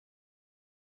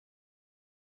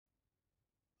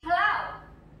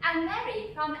I'm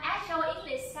Mary from the Á Châu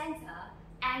English Center,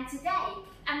 and today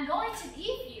I'm going to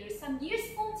give you some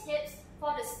useful tips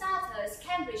for the Starters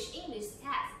Cambridge English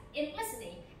test in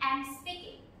listening and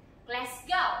speaking. Let's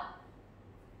go!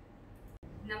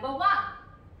 Number 1.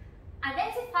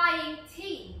 Identifying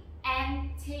T and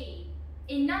T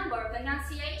in number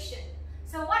pronunciation.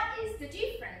 So what is the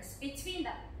difference between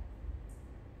them?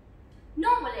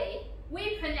 Normally,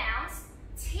 we pronounce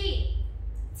T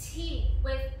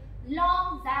with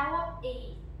long vowel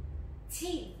E.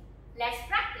 T. Let's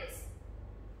practice.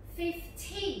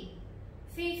 15,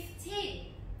 15,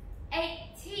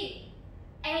 18,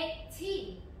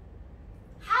 18.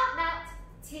 How about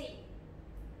T?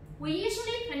 We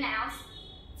usually pronounce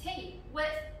T with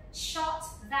short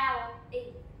vowel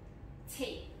E.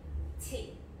 T,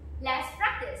 T. Let's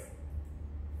practice.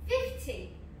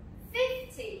 50,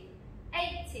 50,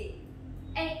 80,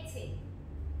 80.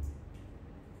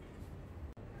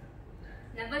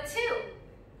 Number 2.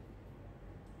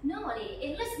 Normally,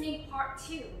 in listening part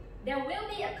 2, there will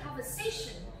be a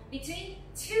conversation between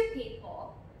two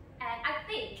people, and I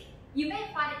think you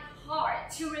may find it hard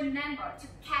to remember to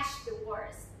catch the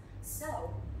words.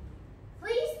 So,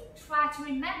 please try to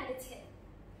remember the tip.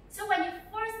 So when you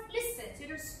first listen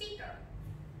to the speaker,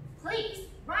 please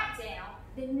write down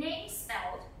the name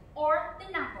spelled or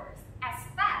the numbers as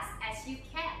fast as you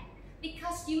can,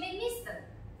 because you may miss them.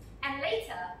 And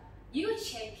later, you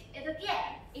check it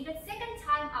again in the second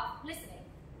time of listening.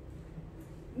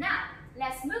 Now,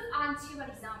 let's move on to an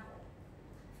example.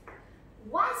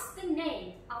 What's the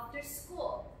name of the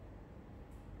school?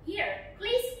 Here,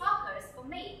 please focus for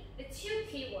me the two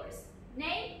keywords,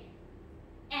 name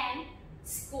and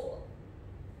school.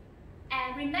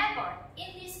 And remember,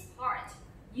 in this part,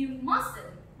 you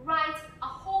mustn't write a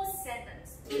whole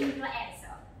sentence in your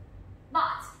answer,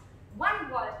 but one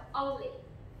word only.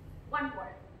 One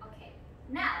word. Okay.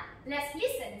 Now, let's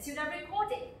listen to the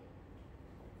recording.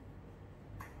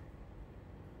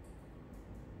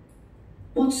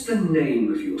 What's the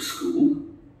name of your school?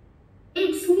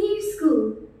 It's New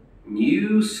School.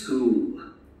 New School.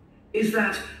 Is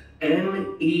that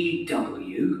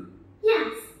N-E-W?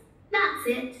 Yes, that's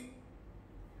it.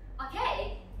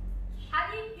 Okay,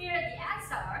 can you hear the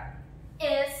answer?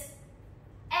 Is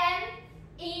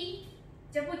N-E-W.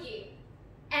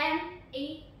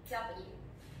 N-E-W.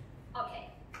 Okay.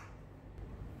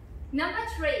 Number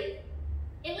 3.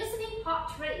 In listening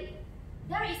part 3,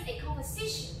 there is a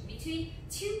conversation between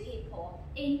two people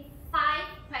in 5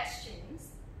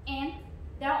 questions, and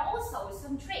there are also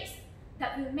some tricks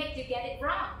that will make you get it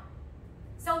wrong.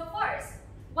 So first,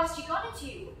 what you're going to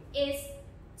do is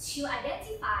to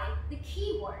identify the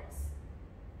keywords.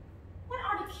 What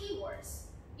are the keywords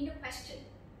in the question?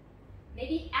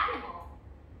 Maybe animal,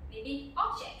 maybe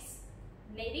objects,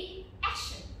 maybe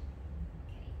action.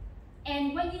 Okay.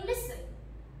 And when you listen,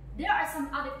 there are some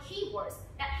other keywords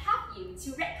that help you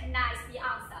to recognize the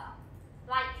answer,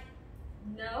 like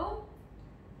no,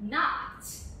 not,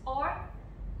 or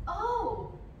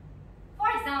oh. For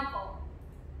example,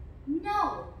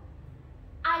 no,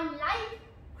 I like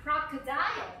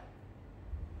crocodile.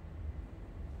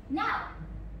 Now,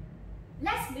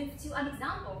 let's move to an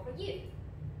example for you.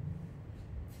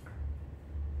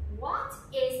 What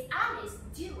is Alice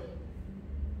doing?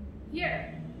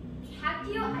 Here, can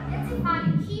you identify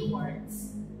the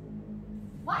keywords?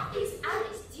 What is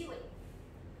Alice doing?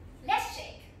 Let's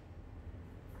check.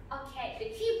 Okay, the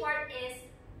keyword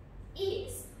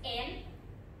is and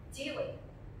doing.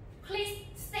 Please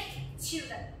stick to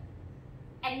them.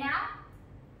 And now,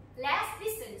 let's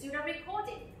listen to the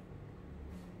recording.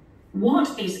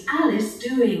 What is Alice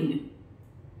doing?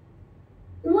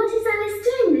 What is Alice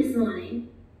doing this morning?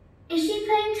 Is she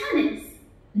playing tennis?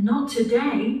 Not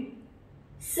today.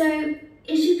 So,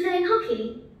 is she playing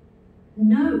hockey?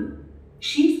 No,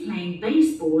 she's playing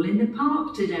baseball in the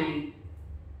park today.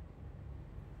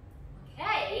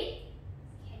 Okay,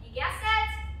 can you guess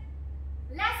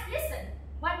it? Let's listen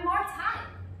one more time.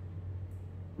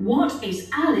 What is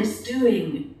Alice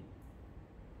doing?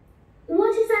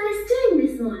 What is Alice doing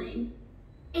this morning?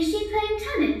 Is she playing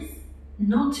tennis?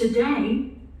 Not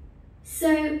today.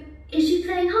 So, is she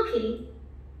playing hockey?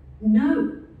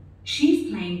 No, she's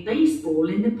playing baseball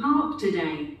in the park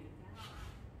today.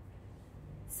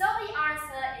 So the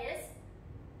answer is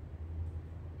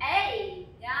A.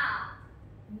 Yeah.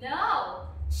 No,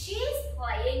 she's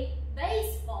playing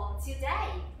baseball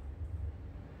today.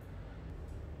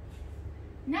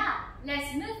 Now,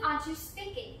 let's move on to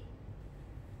speaking.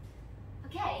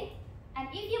 Okay, and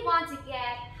if you want to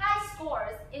get high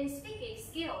scores in speaking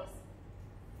skills,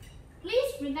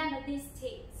 please remember these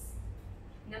tips.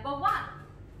 Number 1,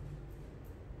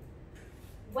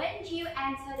 when you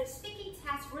enter the speaking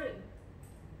test room,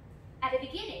 at the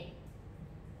beginning,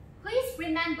 please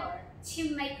remember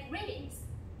to make greetings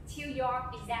to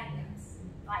your examiners,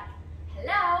 like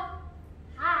hello,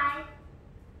 hi,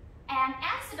 and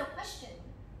answer the question,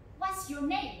 what's your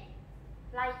name?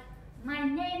 Like, my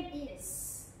name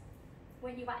is,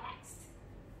 when you are asked.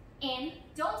 And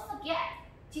don't forget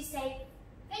to say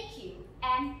thank you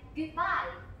and goodbye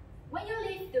when you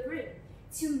leave the room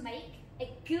to make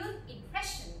a good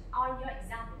impression on your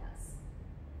examiners.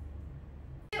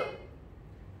 2.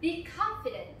 Be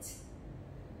confident.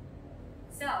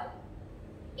 So,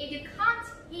 if you can't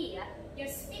hear your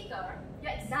speaker,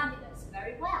 your examiners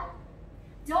very well,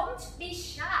 don't be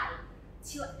shy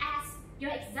to ask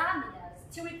your examiners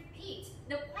to repeat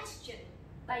the question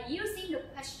by using the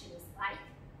questions like,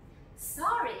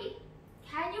 sorry,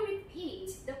 can you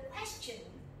repeat the question?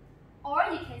 Or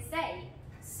you can say,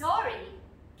 sorry,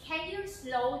 can you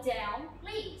slow down,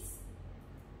 please?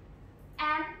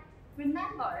 And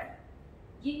remember,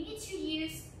 you need to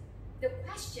use the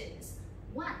questions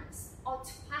once or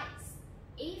twice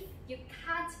if you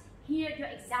can't hear your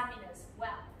examiners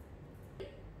well.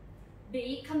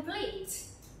 Be complete.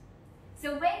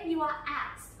 So when you are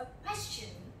asked a question,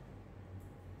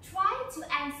 try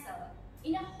to answer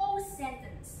in a whole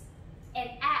sentence and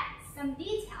add some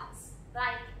details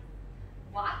like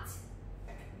what,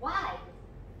 why,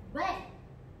 when,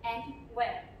 and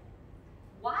where.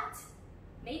 What?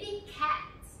 Maybe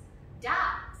cats,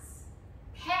 dogs,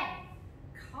 pen,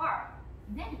 car,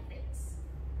 many things.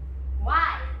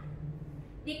 Why?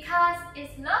 Because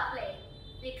it's lovely,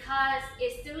 because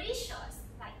it's delicious,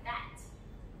 like that.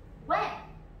 When?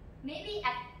 Maybe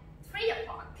at 3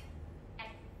 o'clock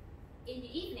in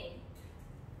the evening,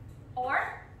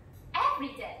 or every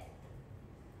day.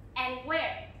 And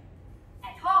where?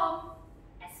 At home,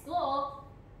 at school,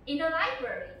 in the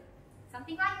library,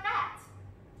 something like that.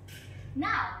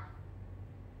 Now,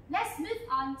 let's move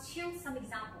on to some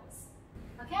examples.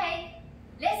 Okay,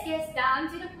 let's get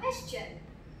down to the question.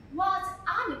 What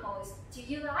animals do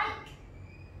you like?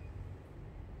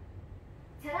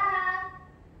 Ta-da!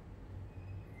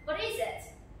 What is it?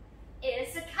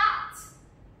 It's a cat.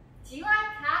 Do you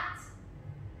like cats?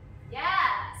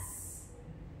 Yes.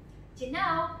 You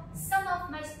know, some of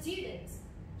my students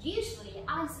usually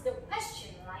answer the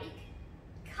question like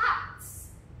cats,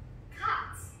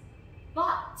 cats,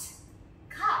 but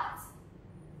cats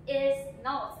is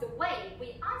not the way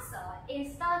we answer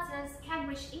in Starter's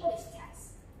Cambridge English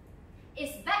test.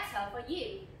 It's better for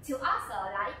you to answer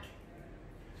like,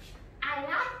 I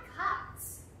like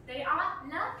cats. They are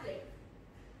lovely.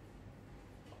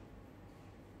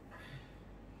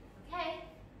 Okay?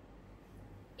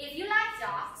 If you like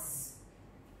dogs,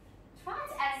 try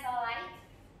to answer like,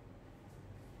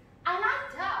 I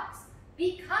like dogs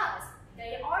because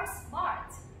they are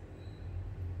smart.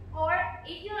 Or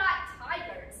if you like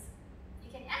tigers,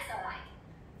 you can answer like,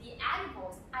 the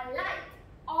animals I like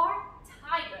are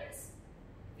tigers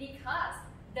because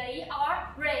they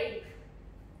are brave.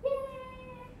 Yay!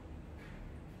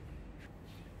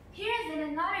 Here's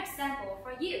another example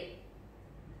for you.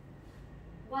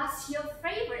 What's your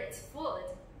favorite food?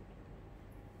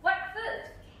 What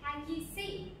food can you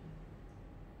see?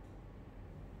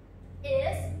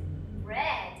 Is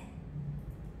bread.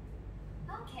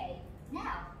 Okay,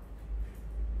 now,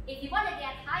 if you want to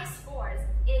get high scores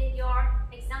in your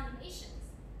examinations,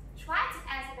 try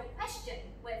to answer the question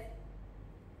with,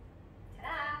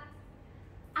 ta-da!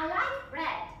 I like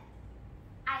bread.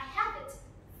 I have it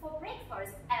for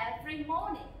breakfast every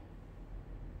morning.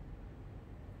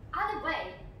 Other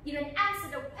way, you can answer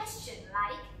the question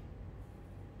like,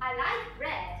 I like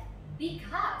bread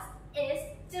because it's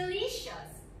delicious.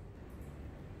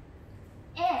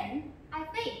 And I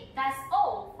think that's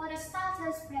all for the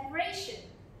starters preparation.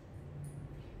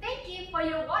 Thank you for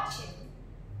your watching.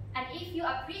 And if you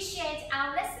appreciate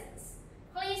our lessons,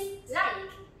 please like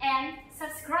and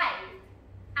subscribe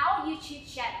our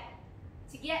YouTube channel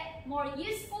to get more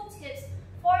useful tips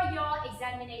for your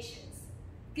examinations.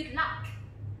 Good luck!